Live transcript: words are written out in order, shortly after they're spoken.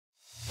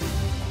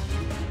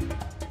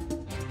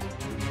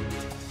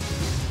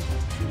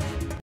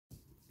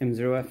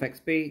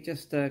M0FXB,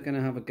 just going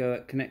to have a go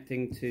at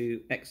connecting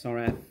to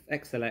XRF,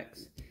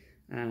 XLX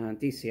and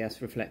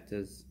DCS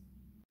reflectors.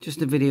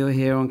 Just a video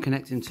here on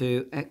connecting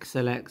to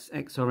XLX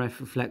XRF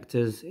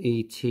reflectors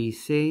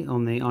ETC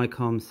on the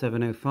Icom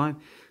 705.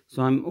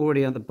 So I'm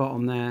already at the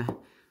bottom there.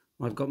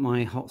 I've got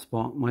my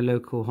hotspot, my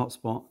local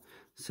hotspot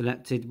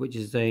selected, which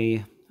is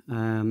a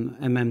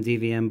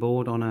MMDVM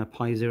board on a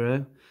Pi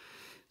 0.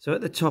 So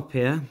at the top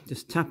here,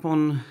 just tap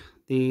on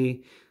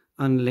the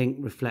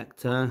unlinked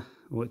reflector,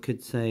 or it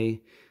could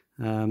say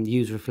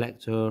use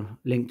reflector,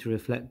 link to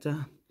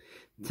reflector.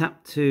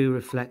 Tap to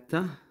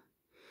reflector,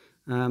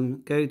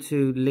 go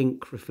to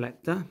link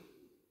reflector,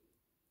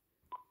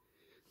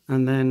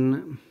 and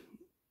then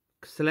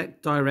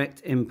select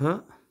direct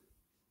input,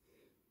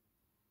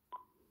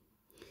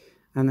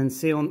 and then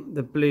see on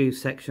the blue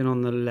section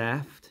on the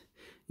left,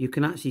 you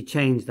can actually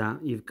change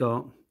that. You've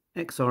got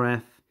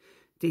XRF,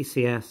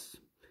 DCS,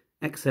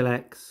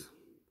 XLX.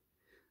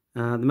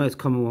 The most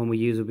common one we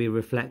use will be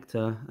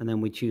reflector, and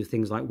then we choose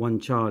things like 1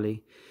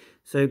 Charlie.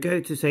 So go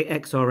to say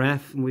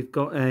XRF, and we've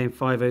got a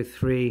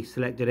 503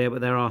 selected here,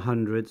 but there are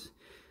hundreds.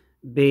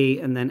 B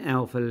and then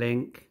L for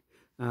link.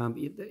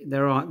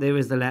 There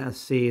is the letter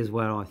C as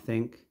well, I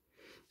think.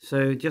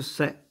 So just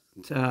set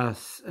on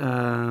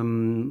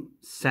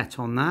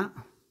that.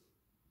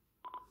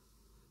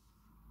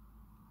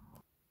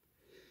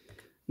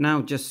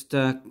 Now just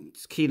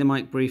key the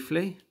mic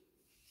briefly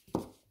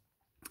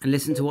and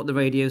listen to what the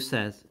radio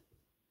says.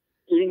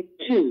 Link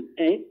to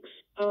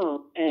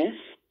XRF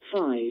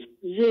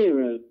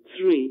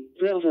 503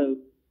 Bravo.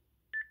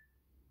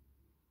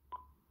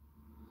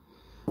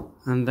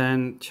 And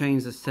then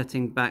change the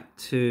setting back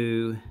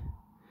to,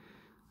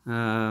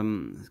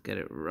 let's get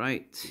it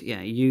right.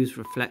 Yeah, use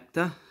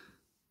reflector.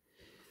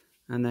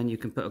 And then you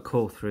can put a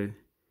call through.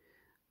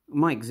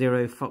 Mike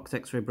 0 Fox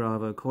X-Ray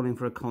Bravo calling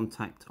for a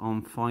contact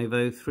on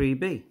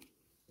 503B.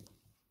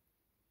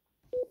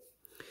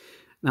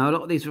 Now a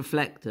lot of these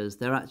reflectors,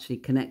 they're actually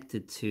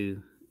connected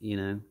to,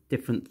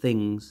 different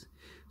things.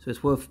 So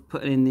it's worth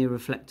putting in the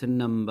reflector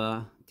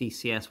number,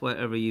 DCS,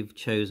 whatever you've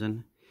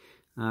chosen,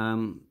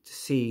 to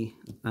see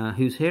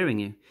who's hearing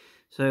you.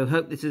 So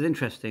hope this is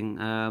interesting.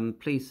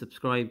 Please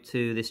subscribe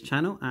to this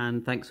channel,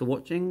 and thanks for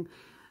watching.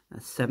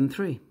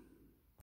 7.3.